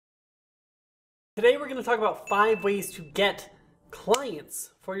Today we're going to talk about 5 ways to get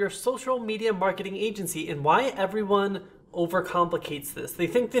clients for your social media marketing agency and why everyone overcomplicates this. They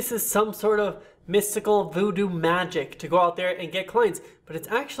think this is some sort of mystical voodoo magic to go out there and get clients, but it's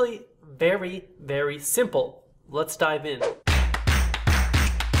actually very, very simple. Let's dive in.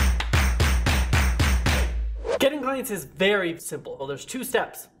 Getting clients is very simple. Well, there's 2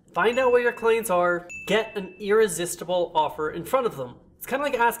 steps. Find out where your clients are, get an irresistible offer in front of them. It's kind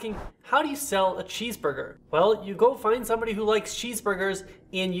of like asking, how do you sell a cheeseburger? Well, you go find somebody who likes cheeseburgers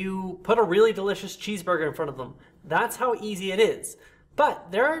and you put a really delicious cheeseburger in front of them. That's how easy it is.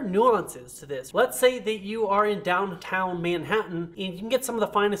 But there are nuances to this. Let's say that you are in downtown Manhattan and you can get some of the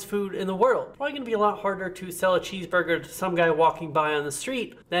finest food in the world. Probably going to be a lot harder to sell a cheeseburger to some guy walking by on the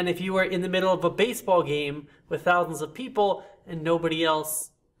street than if you were in the middle of a baseball game with thousands of people and nobody else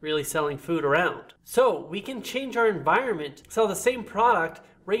really selling food around. So we can change our environment, sell the same product,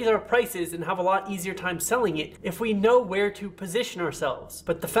 raise our prices, and have a lot easier time selling it if we know where to position ourselves.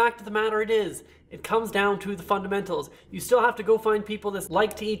 But the fact of the matter it comes down to the fundamentals. You still have to go find people that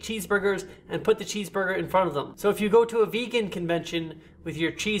like to eat cheeseburgers and put the cheeseburger in front of them. So if you go to a vegan convention with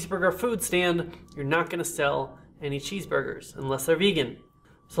your cheeseburger food stand, you're not going to sell any cheeseburgers unless they're vegan.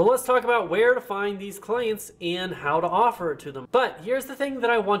 So let's talk about where to find these clients and how to offer it to them. But here's the thing that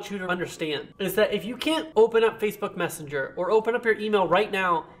I want you to understand is that if you can't open up Facebook Messenger or open up your email right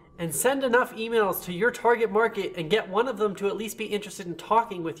now and send enough emails to your target market and get one of them to at least be interested in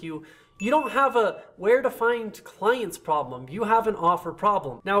talking with you, you don't have a where to find clients problem. You have an offer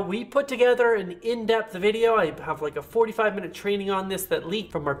problem. Now, we put together an in-depth video. I have like a 45-minute training on this that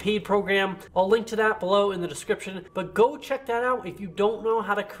leaked from our paid program. I'll link to that below in the description, but go check that out if you don't know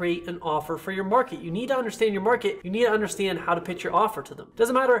how to create an offer for your market. You need to understand your market. You need to understand how to pitch your offer to them.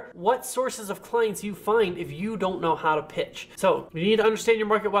 Doesn't matter what sources of clients you find if you don't know how to pitch. So you need to understand your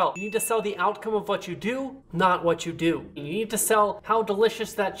market well. You need to sell the outcome of what you do, not what you do. You need to sell how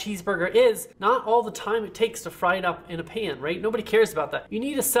delicious that cheeseburger is, not all the time it takes to fry it up in a pan, right? Nobody cares about that. You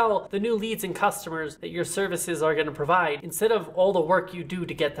need to sell the new leads and customers that your services are going to provide instead of all the work you do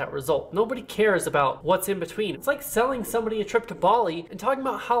to get that result. Nobody cares about what's in between. It's like selling somebody a trip to Bali and talking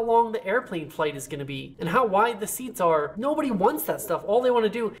about how long the airplane flight is going to be and how wide the seats are. Nobody wants that stuff. All they want to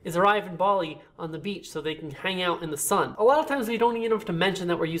do is arrive in Bali on the beach so they can hang out in the sun. A lot of times we don't even have to mention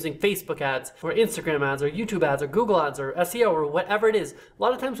that we're using Facebook ads or Instagram ads or YouTube ads or Google ads or SEO or whatever it is. A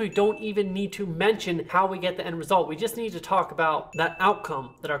lot of times we don't even need to mention how we get the end result. We just need to talk about that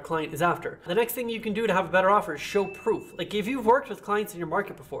outcome that our client is after. The next thing you can do to have a better offer is show proof. Like if you've worked with clients in your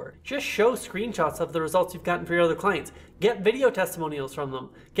market before, just show screenshots of the results you've gotten for your other clients. Get video testimonials from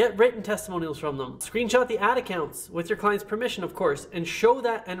them. Get written testimonials from them. Screenshot the ad accounts with your client's permission, of course, and show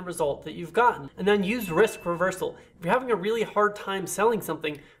that end result that you've gotten. And then use risk reversal. If you're having a really hard time selling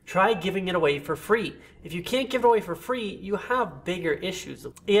something, try giving it away for free. If you can't give it away for free, you have bigger issues.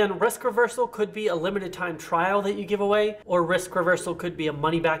 And risk reversal could be a limited time trial that you give away, or risk reversal could be a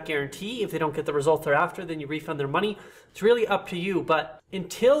money back guarantee. If they don't get the results they're after, then you refund their money. It's really up to you, but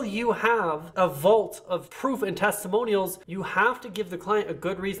until you have a vault of proof and testimonials, you have to give the client a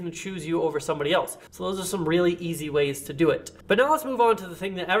good reason to choose you over somebody else. So those are some really easy ways to do it. But now let's move on to the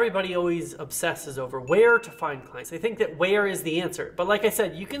thing that everybody always obsesses over, where to find clients. They think that where is the answer. But like I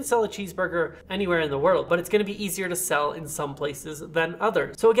said, you can sell a cheeseburger anywhere in the world, but it's going to be easier to sell in some places than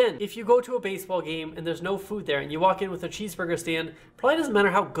others. So again, if you go to a baseball game and there's no food there and you walk in with a cheeseburger stand, probably doesn't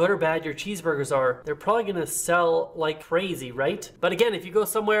matter how good or bad your cheeseburgers are, they're probably going to sell like crazy, right? But again, if you go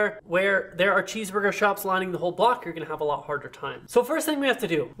somewhere where there are cheeseburger shops lining the whole block, you're going to have a lot harder time. So first thing we have to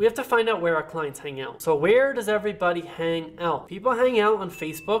do, we have to find out where our clients hang out. So where does everybody hang out? People hang out on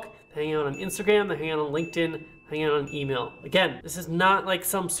Facebook, they hang out on Instagram, they hang out on LinkedIn, hang out on email. Again, this is not like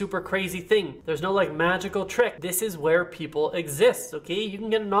some super crazy thing. There's no like magical trick. This is where people exist, okay? You can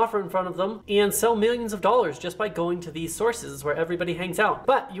get an offer in front of them and sell millions of dollars just by going to these sources where everybody hangs out.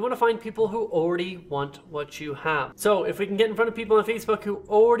 But you want to find people who already want what you have. So if we can get in front of people on Facebook who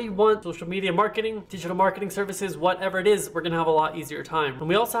already want social media marketing, digital marketing services, whatever it is, we're gonna have a lot easier time. And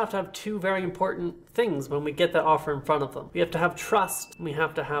we also have to have 2 very important things when we get that offer in front of them. We have to have trust and we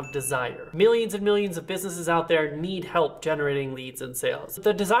have to have desire. Millions and millions of businesses out there need help generating leads and sales.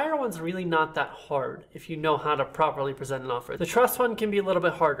 The desire one's really not that hard if you know how to properly present an offer. The trust one can be a little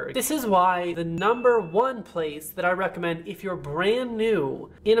bit harder. This is why the #1 place that I recommend if you're brand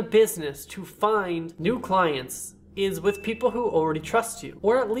new in a business to find new clients is with people who already trust you,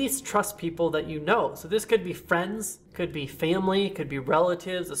 or at least trust people that you know. So this could be friends, could be family, could be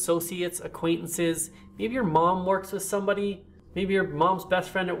relatives, associates, acquaintances. Maybe your mom works with somebody Maybe your mom's best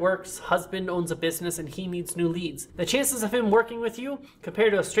friend at work's husband owns a business and he needs new leads. The chances of him working with you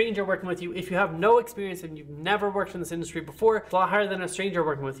compared to a stranger working with you, if you have no experience and you've never worked in this industry before, it's a lot higher than a stranger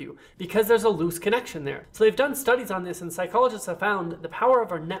working with you because there's a loose connection there. So they've done studies on this, and psychologists have found the power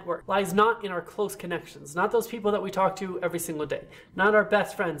of our network lies not in our close connections, not those people that we talk to every single day, not our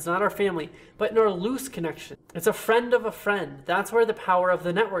best friends, not our family, but in our loose connection. It's a friend of a friend. That's where the power of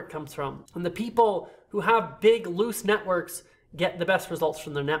the network comes from. And the people who have big loose networks get the best results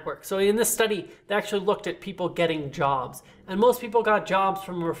from their network. So in this study, they actually looked at people getting jobs. And most people got jobs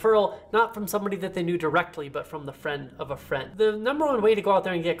from a referral, not from somebody that they knew directly, but from the friend of a friend. The number one way to go out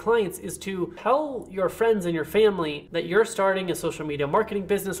there and get clients is to tell your friends and your family that you're starting a social media marketing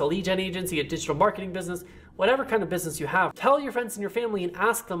business, a lead gen agency, a digital marketing business, whatever kind of business you have. Tell your friends and your family and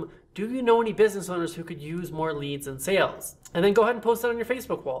ask them, do you know any business owners who could use more leads and sales? And then go ahead and post it on your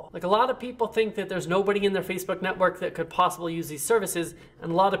Facebook wall. Like, a lot of people think that there's nobody in their Facebook network that could possibly use these services,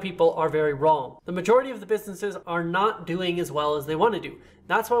 and a lot of people are very wrong. The majority of the businesses are not doing as well as they want to do.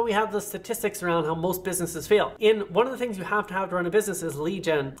 That's why we have the statistics around how most businesses fail. And one of the things you have to run a business is lead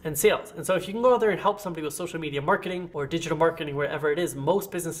gen and sales. And so if you can go out there and help somebody with social media marketing or digital marketing, wherever it is,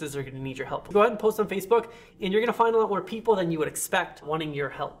 most businesses are going to need your help. Go ahead and post on Facebook, and you're going to find a lot more people than you would expect wanting your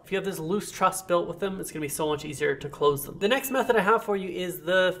help. If you have this loose trust built with them, it's going to be so much easier to close them. The next method I have for you is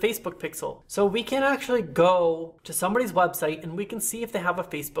the Facebook pixel. So we can actually go to somebody's website and we can see if they have a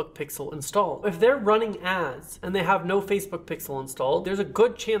Facebook pixel installed. If they're running ads and they have no Facebook pixel installed, there's a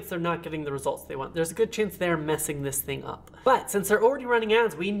good chance they're not getting the results they want. There's a good chance they're messing this thing up. But since they're already running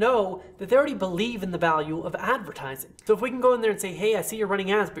ads, we know that they already believe in the value of advertising. So if we can go in there and say, hey, I see you're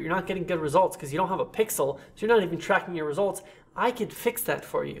running ads, but you're not getting good results because you don't have a pixel, so you're not even tracking your results, I could fix that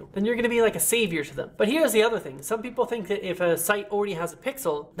for you. Then you're going to be like a savior to them. But here's the other thing. Some people think that if a site already has a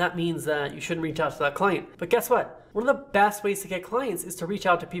pixel, that means that you shouldn't reach out to that client. But guess what? One of the best ways to get clients is to reach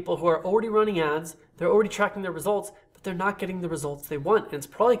out to people who are already running ads, they're already tracking their results, but they're not getting the results they want. And it's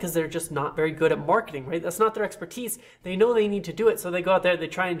probably because they're just not very good at marketing, right? That's not their expertise. They know they need to do it, so they go out there, they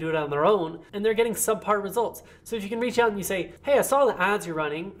try and do it on their own, and they're getting subpar results. So if you can reach out and you say, hey, I saw the ads you're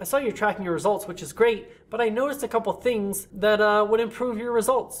running, I saw you're tracking your results, which is great, but I noticed a couple things that would improve your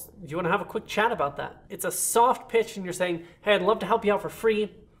results. Do you want to have a quick chat about that? It's a soft pitch, and you're saying, hey, I'd love to help you out for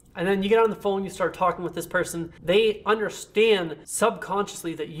free. And then you get on the phone, you start talking with this person. They understand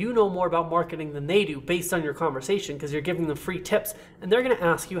subconsciously that you know more about marketing than they do based on your conversation because you're giving them free tips, and they're going to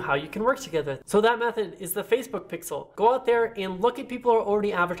ask you how you can work together. So that method is the Facebook pixel. Go out there and look at people who are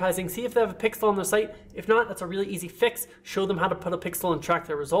already advertising, see if they have a pixel on their site. If not, that's a really easy fix. Show them how to put a pixel and track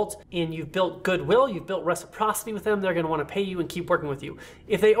their results, and you've built goodwill, you've built reciprocity with them. They're going to want to pay you and keep working with you.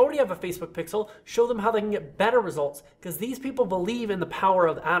 If they already have a Facebook pixel, show them how they can get better results because these people believe in the power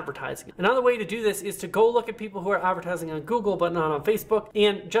of advertising. Another way to do this is to go look at people who are advertising on Google but not on Facebook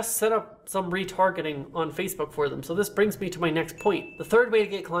and just set up some retargeting on Facebook for them. So this brings me to my next point. The third way to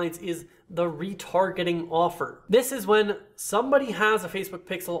get clients is the retargeting offer. This is when somebody has a Facebook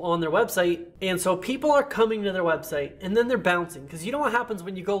pixel on their website, and so people are coming to their website and then they're bouncing, because you know what happens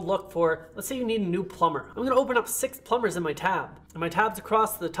when you go look for, let's say you need a new plumber. I'm going to open up 6 plumbers in my tab, and my tab's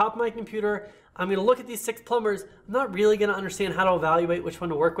across the top of my computer. I'm going to look at these 6 plumbers. I'm not really going to understand how to evaluate which one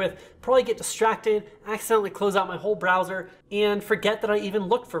to work with. Probably get distracted, accidentally close out my whole browser, and forget that I even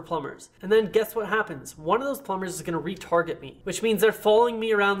looked for plumbers. And then guess what happens? One of those plumbers is going to retarget me, which means they're following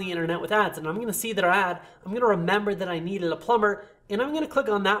me around the internet with ads, and I'm going to see their ad. I'm going to remember that I needed a plumber, and I'm going to click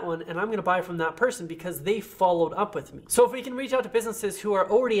on that one, and I'm going to buy from that person because they followed up with me. So if we can reach out to businesses who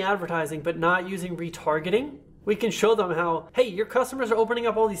are already advertising but not using retargeting, we can show them how, hey, your customers are opening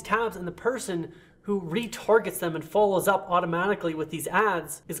up all these tabs, and the person who retargets them and follows up automatically with these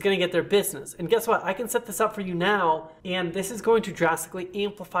ads is going to get their business. And guess what? I can set this up for you now, and this is going to drastically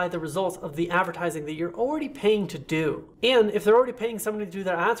amplify the results of the advertising that you're already paying to do. And if they're already paying somebody to do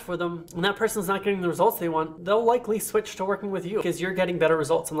their ads for them, and that person's not getting the results they want, they'll likely switch to working with you because you're getting better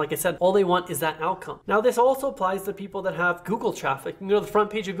results. And like I said, all they want is that outcome. Now, this also applies to people that have Google traffic. You know, the front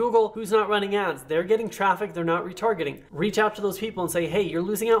page of Google, who's not running ads? They're getting traffic, they're not retargeting. Reach out to those people and say, hey, you're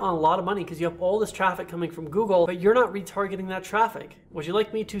losing out on a lot of money because you have all this traffic coming from Google, but you're not retargeting that traffic. Would you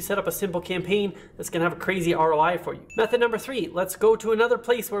like me to set up a simple campaign that's going to have a crazy ROI for you? Method number 3, let's go to another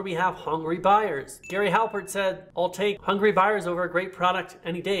place where we have hungry buyers. Gary Halpert said, I'll take hungry buyers over a great product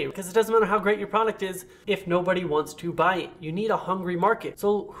any day, because it doesn't matter how great your product is if nobody wants to buy it. You need a hungry market.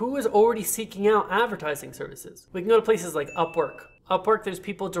 So who is already seeking out advertising services? We can go to places like Upwork, Upwork, there's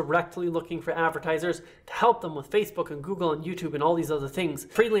people directly looking for advertisers to help them with Facebook and Google and YouTube and all these other things.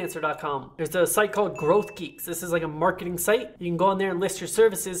 Freelancer.com. There's a site called Growth Geeks. This is like a marketing site. You can go on there and list your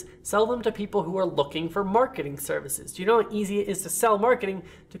services, sell them to people who are looking for marketing services. Do you know how easy it is to sell marketing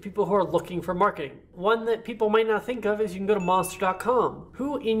to people who are looking for marketing? One that people might not think of is you can go to monster.com.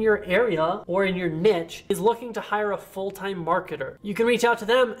 Who in your area or in your niche is looking to hire a full-time marketer? You can reach out to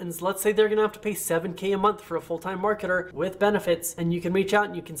them, and let's say they're gonna have to pay $7K a month for a full-time marketer with benefits, and you can reach out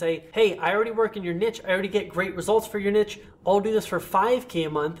and you can say, hey, I already work in your niche, I already get great results for your niche, I'll do this for $5K a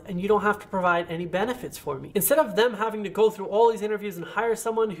month and you don't have to provide any benefits for me. Instead of them having to go through all these interviews and hire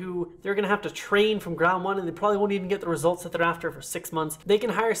someone who they're gonna have to train from ground one and they probably won't even get the results that they're after for 6 months, they can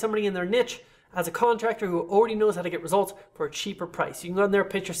hire somebody in their niche as a contractor who already knows how to get results for a cheaper price. You can go in there,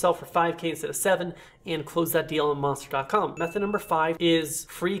 pitch yourself for 5K instead of 7, and close that deal on monster.com. Method number 5 is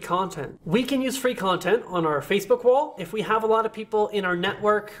free content. We can use free content on our Facebook wall. If we have a lot of people in our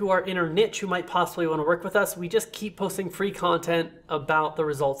network who are in our niche who might possibly want to work with us, we just keep posting free content about the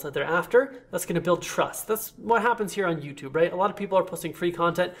results that they're after. That's going to build trust. That's what happens here on YouTube, right? A lot of people are posting free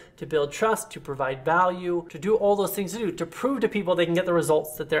content to build trust, to provide value, to do all those things to prove to people they can get the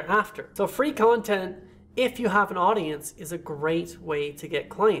results that they're after. So free content, if you have an audience, is a great way to get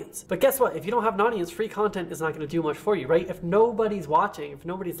clients. But guess what? If you don't have an audience, free content is not going to do much for you, right? If nobody's watching, if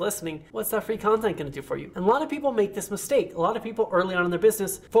nobody's listening, what's that free content going to do for you? And a lot of people make this mistake. A lot of people early on in their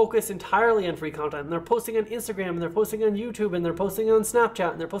business focus entirely on free content. And they're posting on Instagram, and they're posting on YouTube, and they're posting on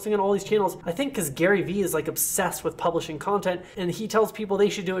Snapchat, and they're posting on all these channels. I think because Gary Vee is like obsessed with publishing content, and he tells people they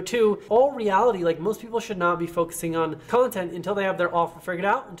should do it too. All reality, like most people should not be focusing on content until they have their offer figured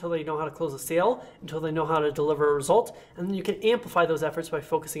out, until they know how to close a sale, until they know how to deliver a result, and then you can amplify those efforts by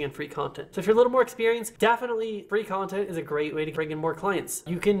focusing on free content. So if you're a little more experienced, definitely free content is a great way to bring in more clients.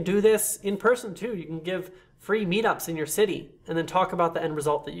 You can do this in person too. You can give free meetups in your city and then talk about the end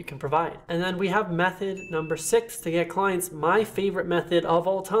result that you can provide. And then we have method number 6 to get clients. My favorite method of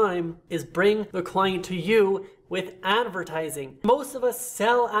all time is bring the client to you with advertising. Most of us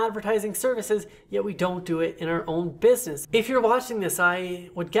sell advertising services, yet we don't do it in our own business. If you're watching this, I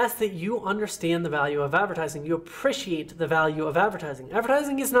would guess that you understand the value of advertising. You appreciate the value of advertising.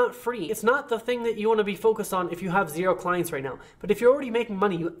 Advertising is not free. It's not the thing that you want to be focused on if you have 0 clients right now. But if you're already making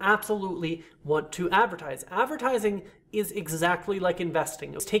money, you absolutely want to advertise. Advertising is exactly like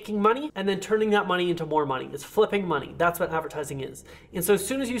investing. It's taking money and then turning that money into more money. It's flipping money. That's what advertising is. And so as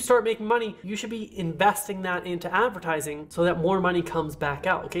soon as you start making money, you should be investing that into advertising so that more money comes back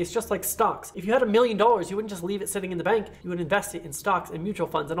out. Okay, it's just like stocks. If you had $1 million, you wouldn't just leave it sitting in the bank. You would invest it in stocks and mutual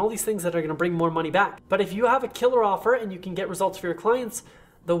funds and all these things that are going to bring more money back. But if you have a killer offer and you can get results for your clients,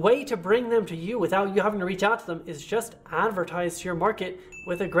 the way to bring them to you without you having to reach out to them is just advertise to your market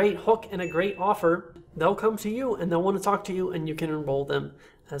with a great hook and a great offer. They'll come to you and they'll want to talk to you and you can enroll them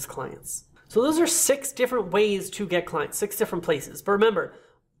as clients. So those are 6 different ways to get clients, 6 different places. But remember,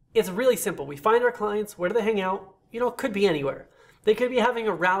 it's really simple. We find our clients, where do they hang out? You know, it could be anywhere. They could be having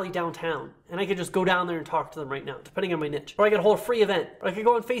a rally downtown and I could just go down there and talk to them right now, depending on my niche. Or I could hold a free event. Or I could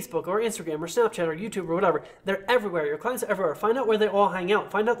go on Facebook or Instagram or Snapchat or YouTube or whatever. They're everywhere. Your clients are everywhere. Find out where they all hang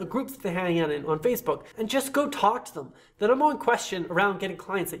out. Find out the groups that they hang out in on Facebook and just go talk to them. The number one question around getting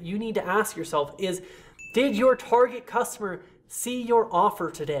clients that you need to ask yourself is, did your target customer see your offer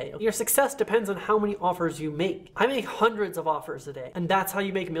today? Your success depends on how many offers you make. I make hundreds of offers a day, and that's how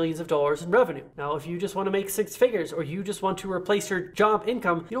you make millions of dollars in revenue. Now, if you just want to make 6 figures or you just want to replace your job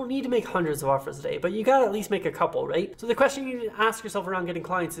income, you don't need to make hundreds of offers a day, but you gotta at least make a couple, right? So the question you need to ask yourself around getting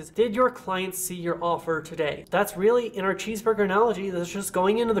clients is, did your clients see your offer today? That's really, in our cheeseburger analogy, that's just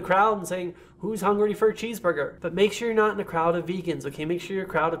going into the crowd and saying, who's hungry for a cheeseburger? But make sure you're not in a crowd of vegans, okay? Make sure you're a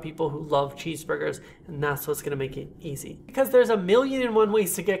crowd of people who love cheeseburgers, and that's what's gonna make it easy. Because there's 1,000,001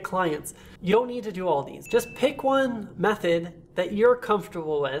 ways to get clients. You don't need to do all these. Just pick one method that you're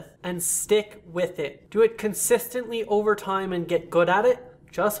comfortable with and stick with it. Do it consistently over time and get good at it.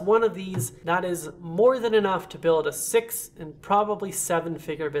 Just one of these, that is more than enough to build a 6 and probably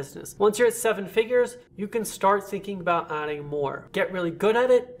 7-figure business. Once you're at 7 figures, you can start thinking about adding more. Get really good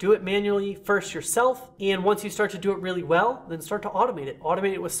at it, do it manually first yourself, and once you start to do it really well, then start to automate it.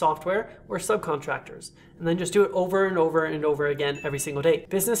 Automate it with software or subcontractors, and then just do it over and over and over again every single day.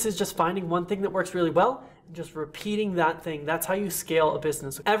 Business is just finding one thing that works really well and just repeating that thing. That's how you scale a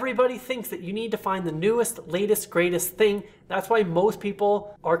business. Everybody thinks that you need to find the newest, latest, greatest thing That's why most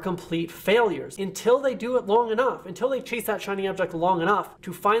people are complete failures until they do it long enough, until they chase that shiny object long enough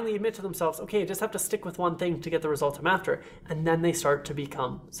to finally admit to themselves, okay, I just have to stick with one thing to get the results I'm after. And then they start to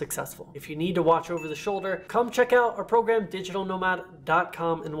become successful. If you need to watch over the shoulder, come check out our program,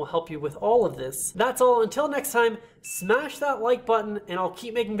 digitalnomad.com, and we'll help you with all of this. That's all. Until next time, smash that like button, and I'll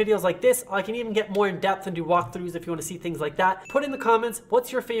keep making videos like this. I can even get more in depth and do walkthroughs if you want to see things like that. Put in the comments,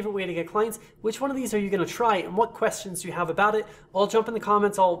 what's your favorite way to get clients? Which one of these are you going to try, and what questions do you have about it? I'll jump in the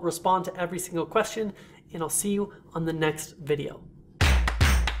comments, I'll respond to every single question, and I'll see you on the next video.